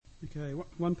Okay,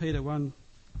 1 Peter 1,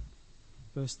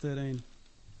 verse 13.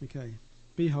 Okay,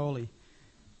 be holy.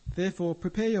 Therefore,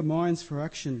 prepare your minds for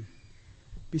action.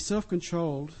 Be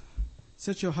self-controlled.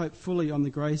 Set your hope fully on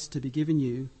the grace to be given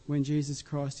you when Jesus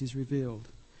Christ is revealed.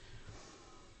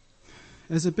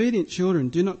 As obedient children,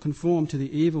 do not conform to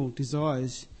the evil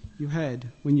desires you had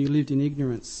when you lived in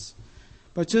ignorance.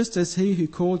 But just as he who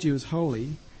called you is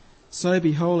holy, so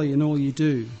be holy in all you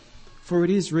do. For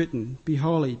it is written, be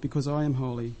holy because I am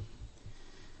holy.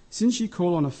 Since you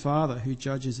call on a Father who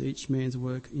judges each man's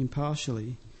work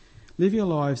impartially, live your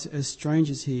lives as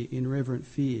strangers here in reverent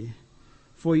fear.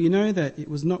 For you know that it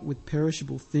was not with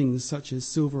perishable things such as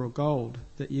silver or gold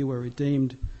that you were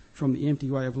redeemed from the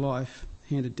empty way of life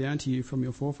handed down to you from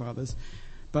your forefathers,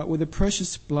 but with the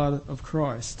precious blood of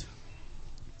Christ,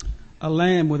 a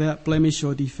lamb without blemish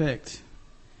or defect.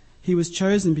 He was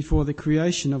chosen before the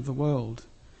creation of the world,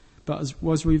 but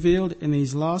was revealed in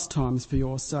these last times for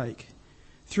your sake.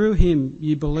 Through him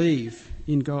you believe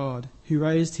in God, who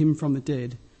raised him from the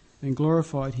dead and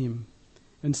glorified him,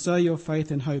 and so your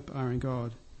faith and hope are in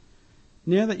God.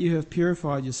 Now that you have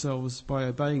purified yourselves by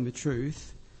obeying the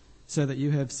truth, so that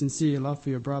you have sincere love for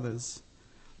your brothers,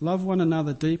 love one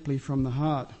another deeply from the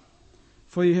heart.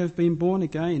 For you have been born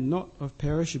again, not of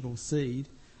perishable seed,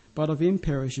 but of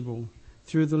imperishable,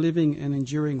 through the living and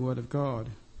enduring word of God.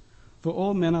 For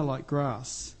all men are like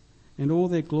grass, and all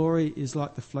their glory is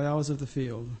like the flowers of the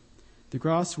field. The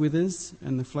grass withers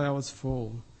and the flowers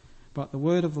fall, but the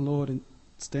word of the Lord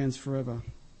stands forever.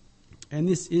 And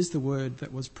this is the word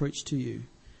that was preached to you.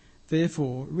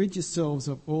 Therefore, rid yourselves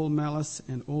of all malice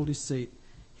and all deceit,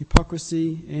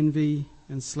 hypocrisy, envy,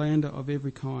 and slander of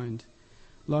every kind.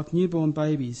 Like newborn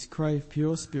babies, crave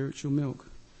pure spiritual milk,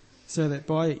 so that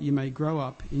by it you may grow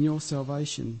up in your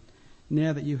salvation,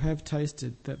 now that you have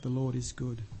tasted that the Lord is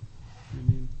good.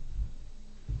 Amen.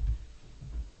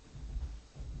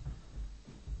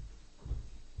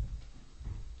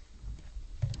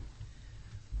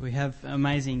 We have an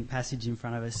amazing passage in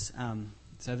front of us.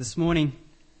 So this morning,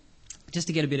 just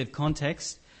to get a bit of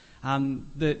context,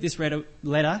 this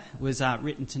letter was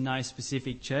written to no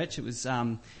specific church. It was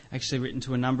actually written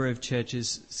to a number of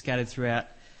churches scattered throughout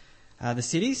the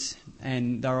cities,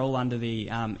 and they were all under the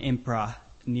Emperor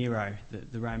Nero,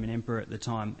 the Roman emperor at the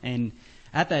time. And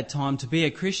at that time, to be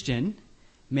a Christian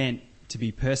meant to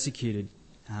be persecuted.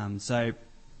 So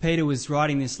Peter was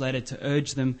writing this letter to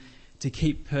urge them to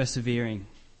keep persevering,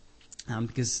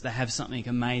 because they have something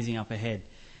amazing up ahead,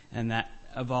 and that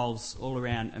evolves all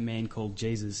around a man called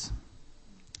Jesus.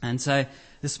 And so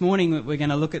this morning we're going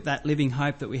to look at that living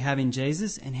hope that we have in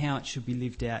Jesus and how it should be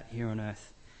lived out here on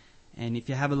earth. And if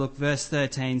you have a look, verse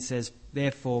 13 says,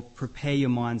 therefore prepare your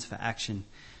minds for action.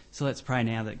 So let's pray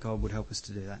now that God would help us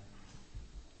to do that.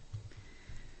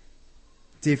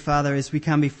 Dear Father, as we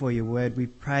come before your word, we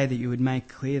pray that you would make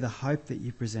clear the hope that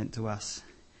you present to us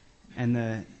and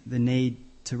the need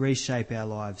to reshape our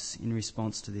lives in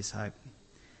response to this hope.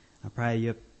 I pray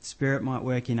your Spirit might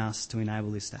work in us to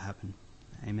enable this to happen.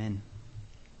 Amen.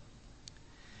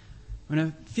 In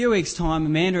a few weeks' time,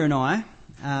 Amanda and I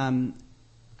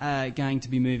are going to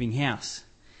be moving house.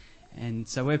 And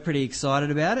so we're pretty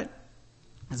excited about it.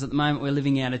 As at the moment we're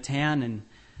living out of town,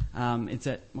 and it's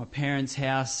at my parents'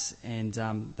 house, and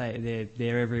they're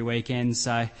there every weekend,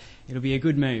 so it'll be a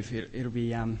good move. It'll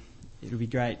be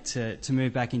great to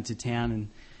move back into town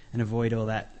and avoid all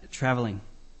that travelling.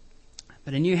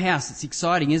 But a new house, it's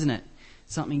exciting, isn't it?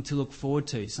 Something to look forward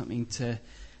to, something to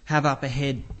have up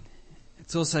ahead.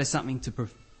 It's also something to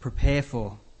prepare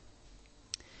for.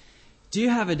 Do you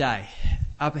have a day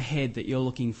up ahead that you're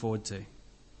looking forward to?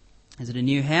 Is it a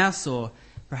new house, or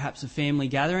perhaps a family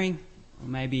gathering, or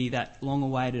maybe that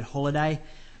long-awaited holiday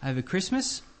over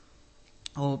Christmas?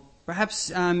 Or perhaps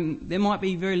there might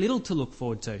be very little to look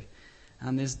forward to.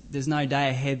 There's no day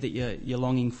ahead that you're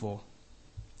longing for.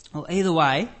 Well, either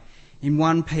way, in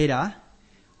 1 Peter,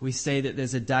 we see that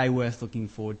there's a day worth looking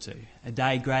forward to, a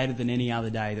day greater than any other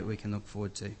day that we can look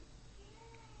forward to.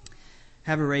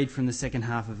 Have a read from the second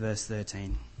half of verse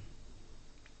 13.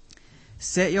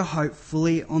 Set your hope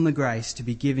fully on the grace to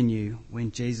be given you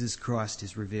when Jesus Christ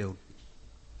is revealed.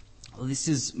 Well, this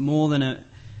is more than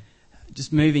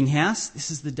just moving house. This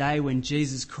is the day when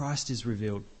Jesus Christ is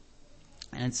revealed.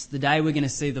 And it's the day we're going to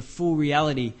see the full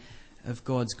reality of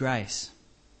God's grace.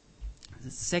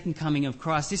 It's the second coming of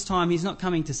Christ. This time he's not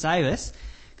coming to save us,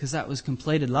 because that was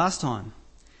completed last time.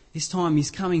 This time he's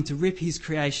coming to rip his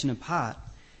creation apart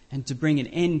and to bring an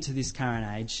end to this current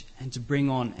age and to bring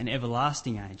on an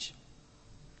everlasting age.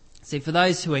 See, for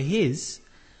those who are his,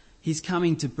 he's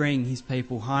coming to bring his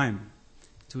people home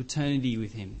to eternity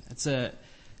with him.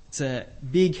 It's It's a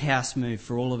big house move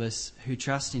for all of us who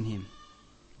trust in him.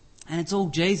 And it's all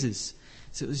Jesus.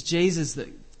 So it was Jesus that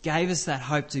gave us that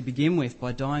hope to begin with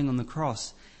by dying on the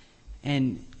cross.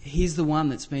 And he's the one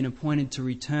that's been appointed to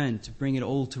return to bring it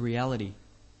all to reality.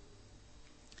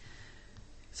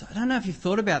 So I don't know if you've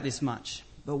thought about this much,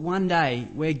 but one day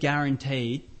we're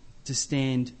guaranteed to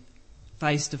stand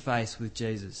face to face with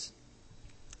Jesus.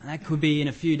 And that could be in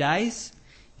a few days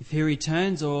if he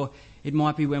returns, or it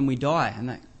might be when we die, and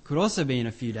that could also be in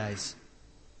a few days.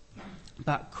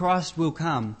 But Christ will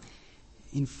come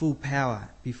in full power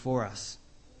before us.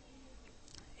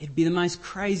 It'd be the most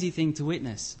crazy thing to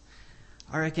witness.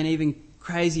 I reckon even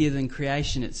crazier than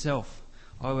creation itself.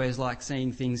 I always like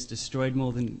seeing things destroyed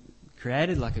more than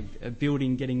created, like a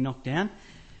building getting knocked down.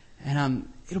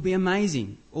 And it'll be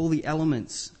amazing, all the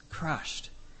elements crushed.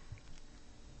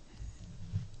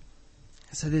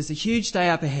 So there's a huge day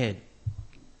up ahead.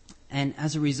 And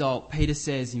as a result, Peter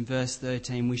says in verse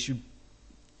 13, we should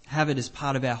have it as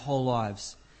part of our whole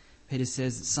lives. Peter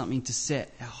says it's something to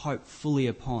set our hope fully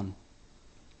upon.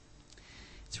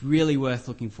 It's really worth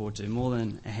looking forward to, more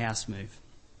than a house move.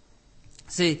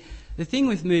 See, the thing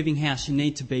with moving house, you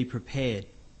need to be prepared.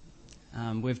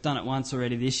 We've done it once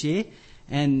already this year,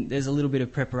 and there's a little bit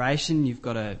of preparation. You've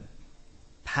got to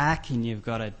pack, and you've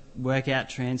got to work out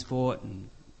transport and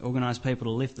organise people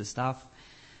to lift the stuff.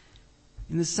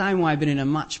 In the same way, but in a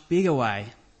much bigger way,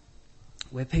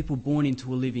 we're people born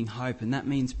into a living hope, and that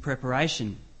means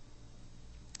preparation.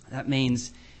 That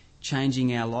means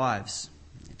changing our lives.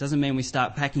 It doesn't mean we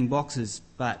start packing boxes,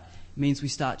 but it means we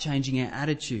start changing our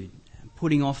attitude,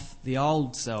 putting off the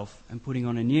old self and putting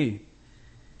on a new.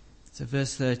 So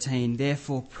verse 13,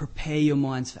 therefore prepare your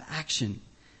minds for action.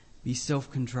 Be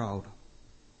self-controlled.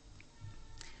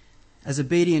 As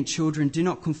obedient children, do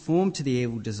not conform to the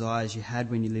evil desires you had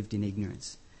when you lived in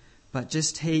ignorance. But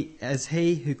just as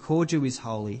he who called you is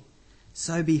holy,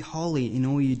 so be holy in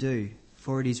all you do.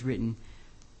 For it is written,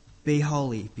 be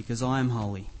holy because I am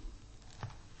holy.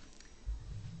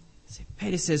 So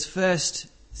Peter says first,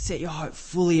 set your hope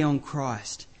fully on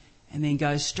Christ, and then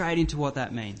go straight into what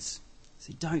that means.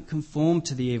 So don't conform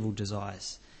to the evil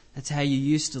desires. That's how you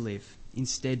used to live.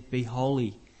 Instead, be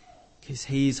holy because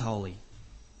he is holy.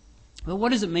 Well,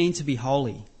 what does it mean to be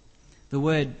holy? The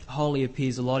word holy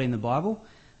appears a lot in the Bible,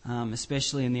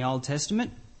 especially in the Old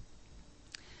Testament.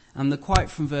 The quote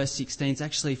from verse 16 is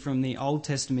actually from the Old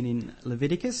Testament in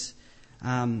Leviticus.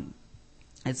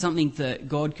 It's something that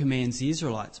God commands the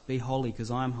Israelites, be holy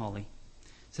because I am holy.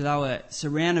 So they were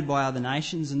surrounded by other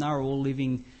nations, and they were all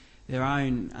living their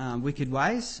own wicked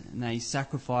ways, and they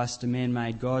sacrificed to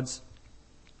man-made gods.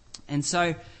 And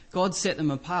so God set them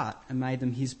apart and made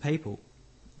them his people,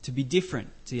 to be different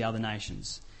to the other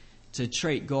nations, to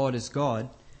treat God as God,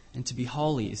 and to be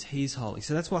holy as he's holy.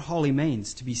 So that's what holy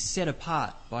means, to be set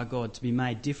apart by God, to be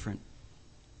made different.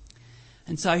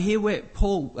 And so here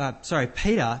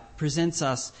Peter presents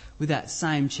us with that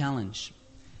same challenge.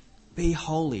 Be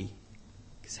holy,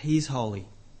 because he's holy.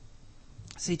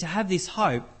 See, to have this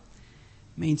hope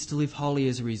means to live holy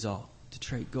as a result, to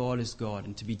treat God as God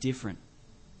and to be different.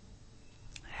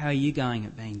 How are you going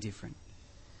at being different?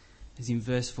 As in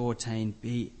verse 14,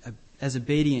 be as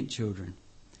obedient children.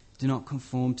 Do not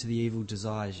conform to the evil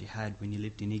desires you had when you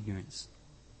lived in ignorance.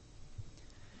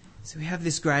 So we have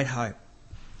this great hope.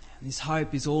 This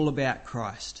hope is all about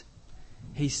Christ.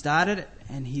 He started it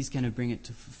and he's going to bring it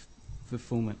to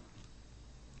fulfillment.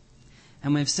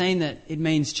 And we've seen that it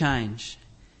means change.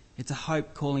 It's a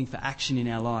hope calling for action in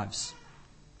our lives.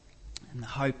 And the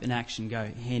hope and action go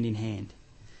hand in hand.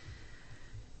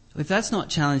 If that's not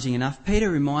challenging enough, Peter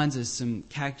reminds us some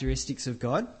characteristics of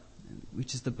God,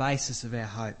 which is the basis of our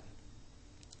hope.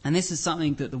 And this is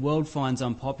something that the world finds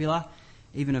unpopular,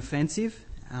 even offensive.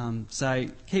 So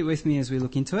keep with me as we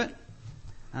look into it.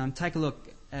 Take a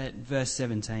look at verse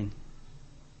 17.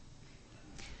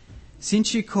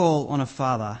 Since you call on a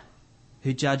Father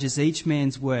who judges each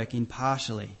man's work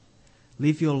impartially,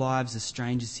 live your lives as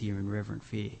strangers here in reverent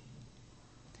fear.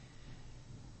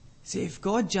 See, if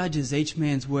God judges each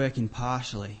man's work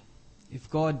impartially, if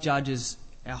God judges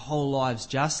our whole lives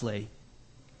justly,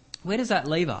 where does that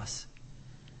leave us?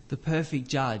 The perfect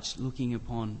judge looking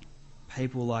upon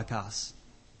people like us.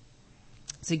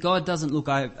 See, God doesn't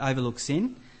overlook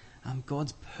sin.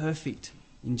 God's perfect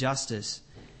in justice.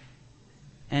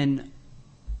 And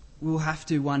we'll have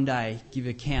to one day give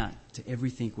account to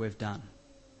everything we've done.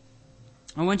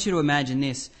 I want you to imagine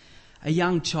this. A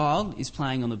young child is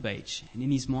playing on the beach, and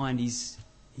in his mind, his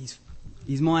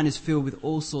mind is filled with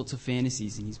all sorts of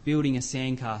fantasies, and he's building a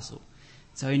sandcastle.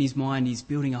 So in his mind, he's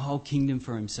building a whole kingdom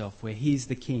for himself, where he's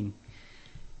the king.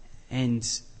 And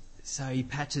so he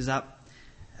patches up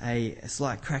a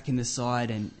slight crack in the side,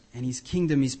 and his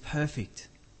kingdom is perfect.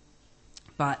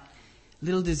 But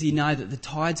little does he know that the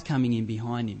tide's coming in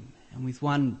behind him, and with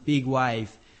one big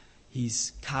wave,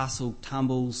 his castle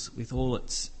tumbles with all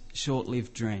its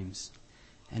short-lived dreams,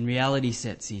 and reality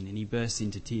sets in, and he bursts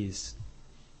into tears.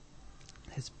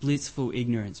 It's blissful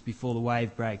ignorance before the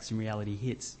wave breaks and reality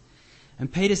hits.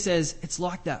 And Peter says it's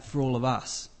like that for all of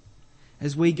us.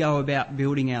 As we go about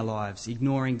building our lives,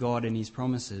 ignoring God and his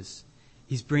promises,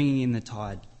 he's bringing in the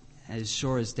tide, as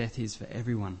sure as death is for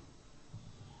everyone.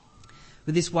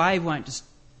 But this wave won't just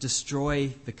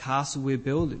destroy the castle we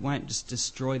build. It won't just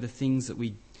destroy the things that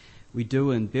we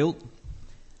do and built.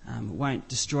 It won't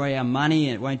destroy our money.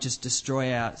 It won't just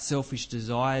destroy our selfish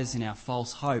desires and our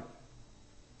false hope.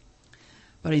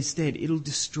 But instead, it'll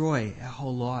destroy our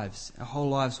whole lives. Our whole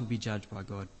lives will be judged by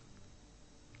God.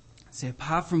 So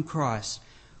apart from Christ,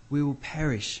 we will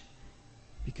perish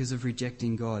because of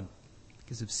rejecting God,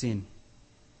 because of sin.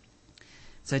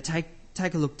 So take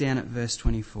a look down at verse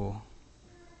 24.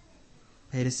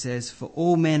 Peter says, "For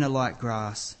all men are like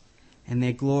grass, and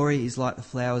their glory is like the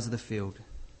flowers of the field.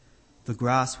 The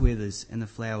grass withers and the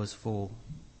flowers fall."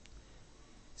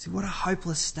 See, what a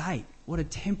hopeless state. What a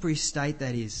temporary state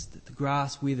that is, that the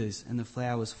grass withers and the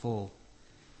flowers fall.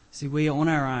 See, we on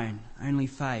our own only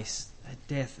face that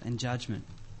death and judgment.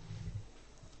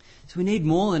 So we need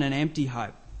more than an empty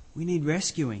hope. We need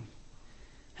rescuing.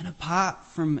 And apart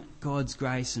from God's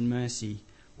grace and mercy,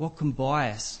 what can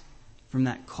buy us from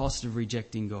that cost of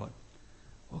rejecting God?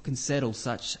 What can settle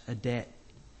such a debt?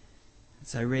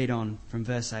 So read on from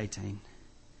verse 18.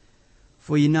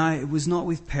 "For you know it was not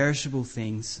with perishable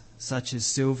things, such as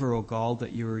silver or gold,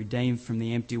 that you were redeemed from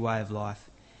the empty way of life,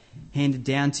 handed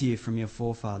down to you from your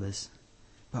forefathers,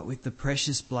 but with the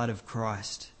precious blood of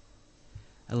Christ,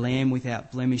 a lamb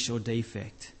without blemish or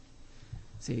defect."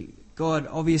 See, God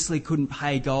obviously couldn't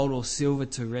pay gold or silver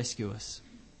to rescue us.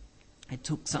 It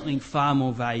took something far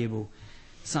more valuable,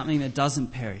 something that doesn't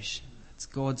perish. It's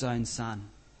God's own Son.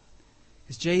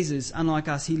 Because Jesus, unlike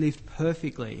us, he lived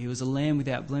perfectly. He was a lamb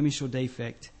without blemish or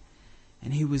defect.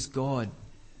 And he was God,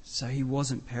 so he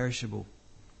wasn't perishable.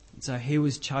 And so he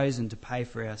was chosen to pay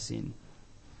for our sin.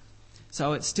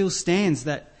 So it still stands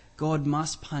that God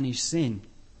must punish sin.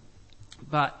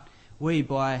 But we,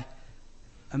 by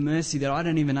a mercy that I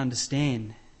don't even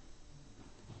understand,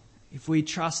 if we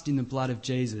trust in the blood of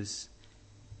Jesus,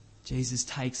 Jesus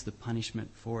takes the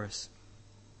punishment for us.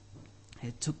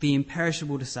 It took the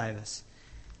imperishable to save us.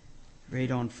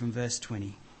 Read on from verse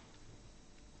 20.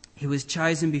 "He was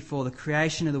chosen before the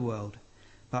creation of the world,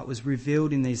 but was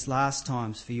revealed in these last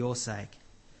times for your sake.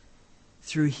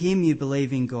 Through him you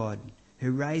believe in God,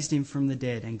 who raised him from the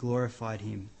dead and glorified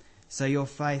him. So your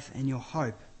faith and your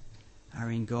hope are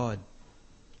in God."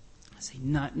 See,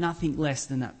 nothing less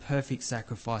than that perfect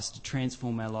sacrifice to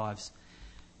transform our lives,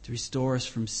 to restore us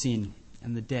from sin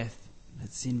and the death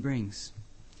that sin brings.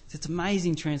 It's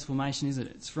amazing transformation, isn't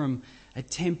it? It's from a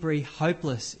temporary,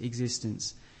 hopeless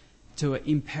existence to an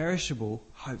imperishable,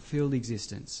 hope-filled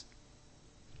existence.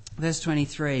 Verse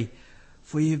 23,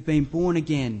 "For you have been born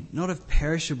again, not of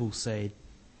perishable seed,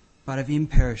 but of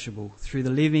imperishable, through the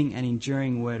living and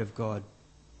enduring word of God."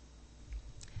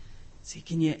 See,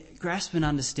 can you grasp an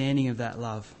understanding of that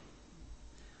love?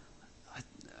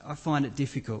 I find it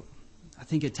difficult. I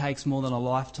think it takes more than a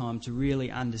lifetime to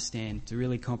really understand, to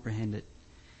really comprehend it.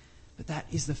 But that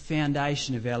is the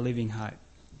foundation of our living hope,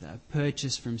 the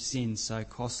purchase from sin so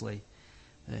costly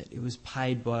that it was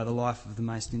paid by the life of the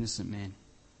most innocent man.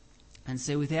 And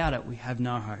so without it, we have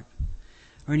no hope.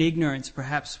 Or in ignorance,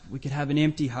 perhaps we could have an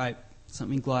empty hope,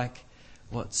 something like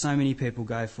what so many people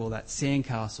go for, that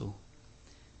sandcastle,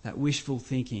 that wishful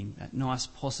thinking, that nice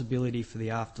possibility for the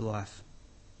afterlife.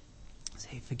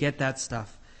 See, forget that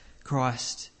stuff.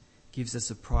 Christ gives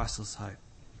us a priceless hope.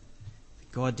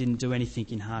 God didn't do anything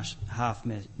in half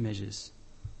measures.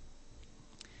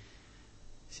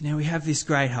 So now we have this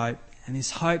great hope, and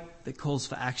this hope that calls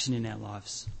for action in our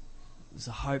lives. It's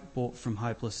a hope bought from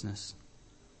hopelessness.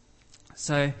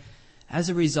 So, as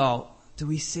a result, do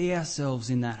we see ourselves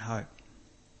in that hope?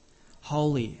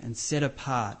 Holy and set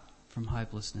apart from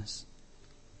hopelessness.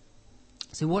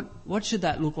 So what should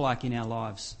that look like in our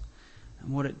lives?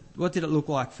 And what did it look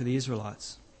like for the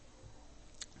Israelites?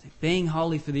 Being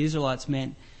holy for the Israelites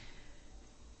meant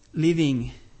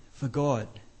living for God.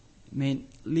 It meant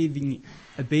living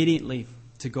obediently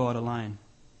to God alone,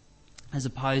 as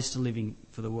opposed to living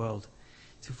for the world.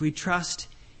 So if we trust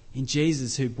in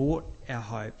Jesus who bought our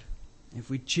hope, if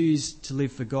we choose to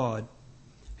live for God,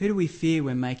 who do we fear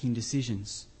when making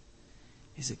decisions?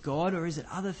 Is it God or is it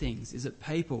other things? Is it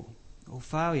people or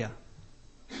failure?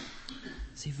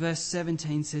 See, verse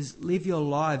 17 says, live your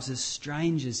lives as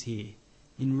strangers here,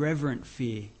 in reverent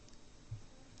fear.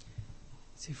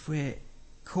 So if we're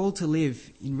called to live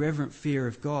in reverent fear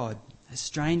of God, as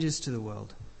strangers to the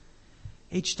world,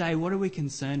 each day, what are we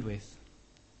concerned with?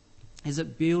 Is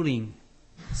it building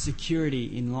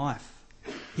security in life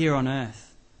here on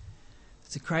earth?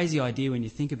 It's a crazy idea when you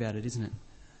think about it, isn't it?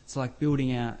 It's like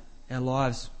building our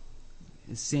lives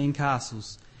as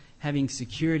sandcastles, having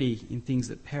security in things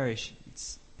that perish.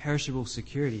 It's perishable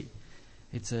security.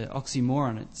 It's an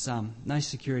oxymoron. It's no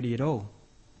security at all.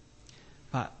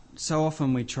 But so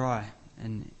often we try,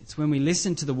 and it's when we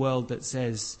listen to the world that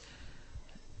says,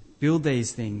 build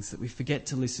these things, that we forget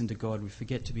to listen to God. We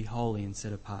forget to be holy and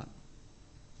set apart.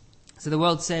 So the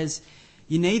world says,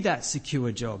 you need that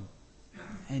secure job,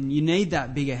 and you need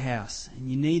that bigger house, and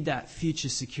you need that future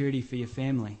security for your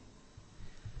family.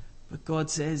 But God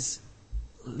says,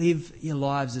 live your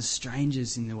lives as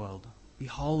strangers in the world. Be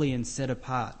holy and set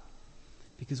apart,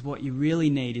 because what you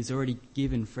really need is already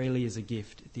given freely as a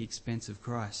gift at the expense of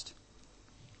Christ.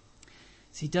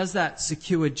 See, does that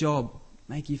secure job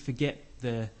make you forget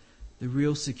the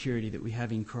real security that we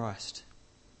have in Christ?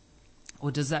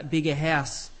 Or does that bigger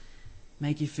house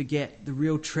make you forget the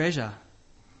real treasure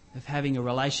of having a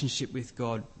relationship with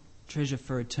God, treasure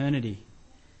for eternity?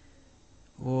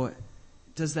 Or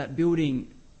does that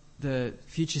building the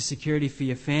future security for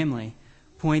your family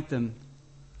point them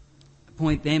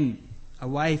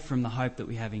away from the hope that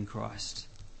we have in Christ?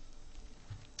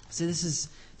 So this is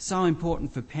so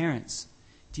important for parents.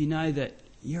 Do you know that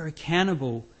you're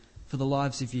accountable for the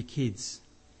lives of your kids?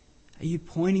 Are you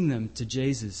pointing them to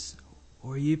Jesus,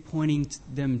 or are you pointing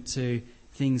them to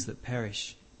things that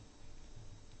perish?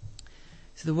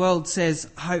 So the world says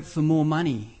hope for more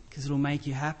money because it'll make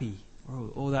you happy,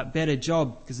 or that better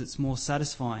job because it's more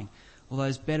satisfying, or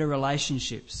those better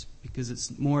relationships because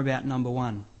it's more about number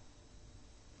one.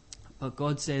 But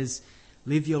God says,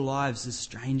 live your lives as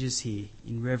strangers here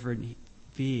in reverent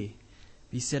fear.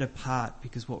 Be set apart,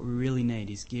 because what we really need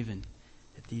is given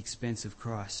at the expense of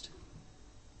Christ.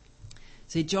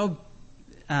 See, job,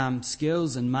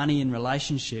 skills and money and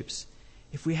relationships,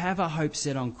 if we have our hope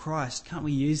set on Christ, can't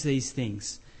we use these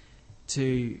things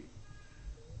to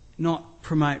not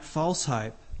promote false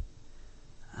hope,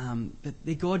 but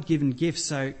they're God-given gifts,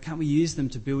 so can't we use them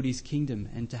to build his kingdom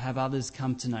and to have others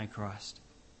come to know Christ?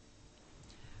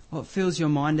 What fills your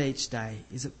mind each day?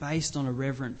 Is it based on a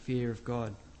reverent fear of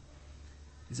God?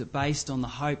 Is it based on the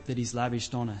hope that he's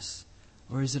lavished on us?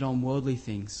 Or is it on worldly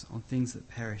things, on things that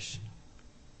perish?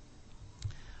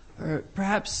 Or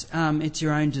perhaps it's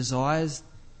your own desires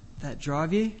that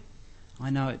drive you.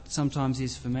 I know it sometimes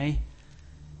is for me.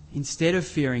 Instead of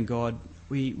fearing God,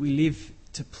 we live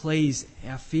to please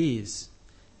our fears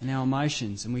and our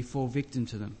emotions, and we fall victim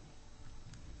to them.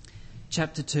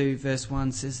 Chapter 2, verse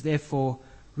 1 says, therefore,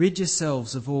 rid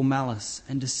yourselves of all malice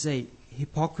and deceit,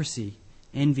 hypocrisy,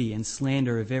 envy and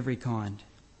slander of every kind.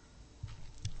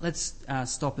 Let's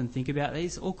stop and think about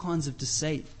these. All kinds of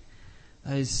deceit.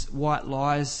 Those white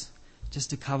lies just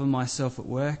to cover myself at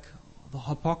work. The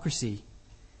hypocrisy.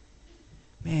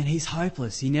 Man, he's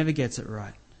hopeless. He never gets it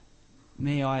right.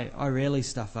 Me, I rarely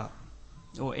stuff up.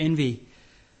 Or envy.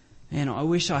 Man, I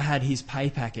wish I had his pay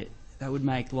packet. That would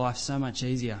make life so much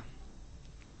easier.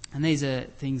 And these are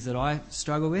things that I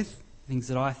struggle with, things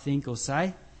that I think or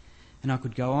say, and I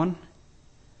could go on.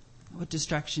 What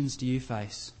distractions do you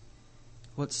face?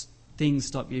 What things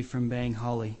stop you from being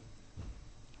holy?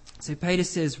 So Peter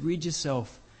says, rid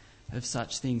yourself of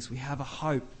such things. We have a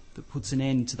hope that puts an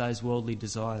end to those worldly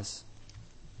desires.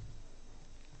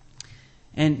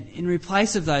 And in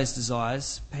replace of those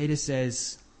desires, Peter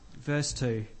says, verse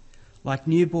 2, like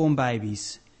newborn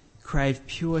babies, crave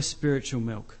pure spiritual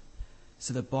milk,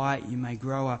 so that by it you may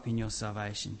grow up in your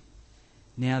salvation,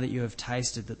 now that you have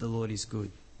tasted that the Lord is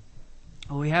good.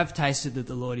 Well, we have tasted that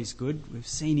the Lord is good. We've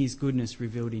seen his goodness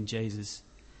revealed in Jesus.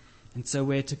 And so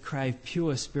we're to crave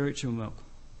pure spiritual milk.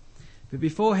 But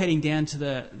before heading down to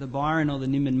the Byron or the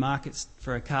Nimbin markets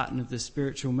for a carton of the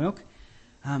spiritual milk,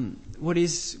 what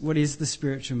is the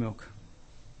spiritual milk?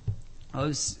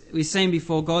 We've seen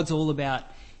before, God's all about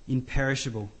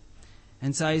imperishable.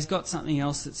 And so he's got something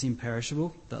else that's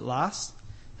imperishable, that lasts.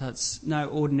 So it's no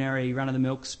ordinary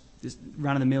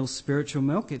run-of-the-mill spiritual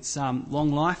milk. It's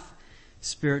long life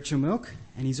spiritual milk,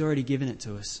 and he's already given it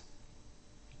to us.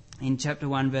 In chapter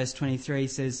 1, verse 23, he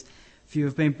says, for you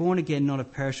have been born again, not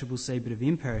of perishable seed, but of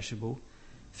imperishable,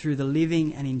 through the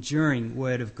living and enduring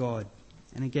word of God.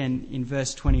 And again, in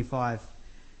verse 25,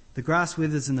 the grass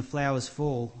withers and the flowers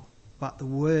fall, but the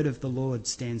word of the Lord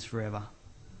stands forever.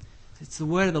 It's the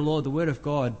word of the Lord, the word of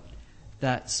God,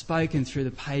 that's spoken through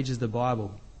the pages of the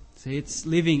Bible. See, it's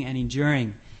living and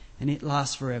enduring, and it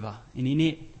lasts forever. And in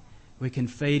it, we can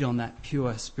feed on that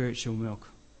pure spiritual milk.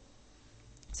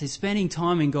 See, spending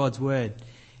time in God's Word,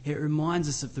 it reminds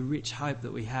us of the rich hope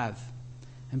that we have.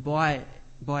 And by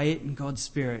it and God's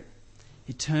Spirit,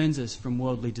 it turns us from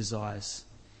worldly desires.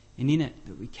 And in it,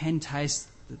 that we can taste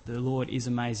that the Lord is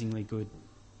amazingly good.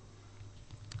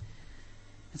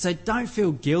 And so don't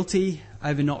feel guilty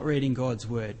over not reading God's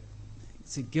Word.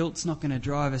 So guilt's not going to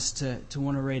drive us to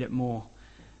want to read it more.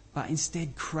 But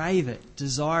instead crave it,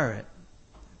 desire it.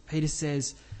 Peter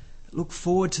says, look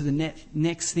forward to the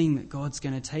next thing that God's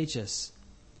going to teach us,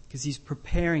 because he's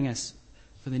preparing us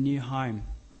for the new home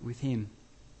with him.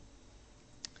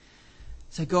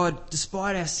 So God,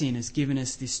 despite our sin, has given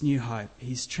us this new hope.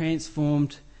 He's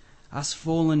transformed us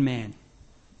fallen man,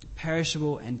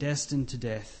 perishable and destined to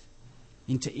death,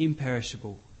 into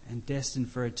imperishable and destined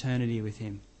for eternity with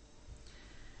him.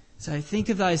 So think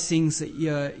of those things that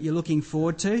you're looking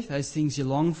forward to, those things you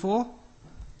long for,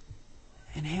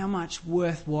 and how much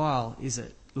worthwhile is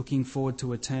it looking forward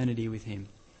to eternity with him?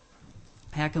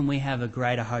 How can we have a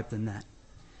greater hope than that?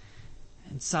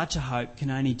 And such a hope can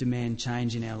only demand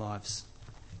change in our lives,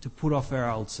 to put off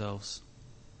our old selves.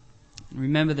 And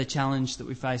remember the challenge that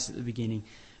we faced at the beginning.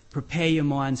 Prepare your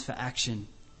minds for action.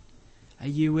 Are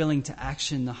you willing to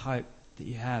action the hope that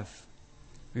you have?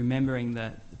 Remembering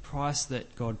the price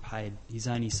that God paid, his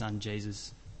only Son,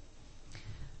 Jesus.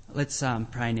 Let's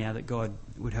pray now that God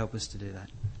would help us to do that.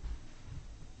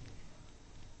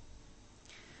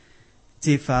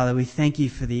 Dear Father, we thank you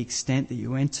for the extent that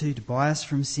you went to buy us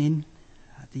from sin,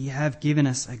 that you have given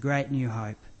us a great new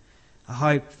hope, a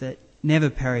hope that never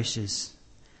perishes.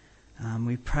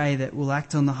 We pray that we'll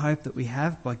act on the hope that we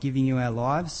have by giving you our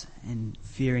lives and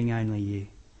fearing only you.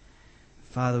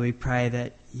 Father, we pray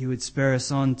that you would spur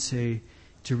us on to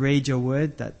read your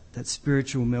word, that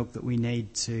spiritual milk that we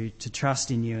need to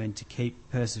trust in you and to keep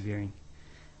persevering.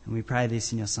 And we pray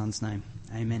this in your Son's name.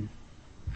 Amen.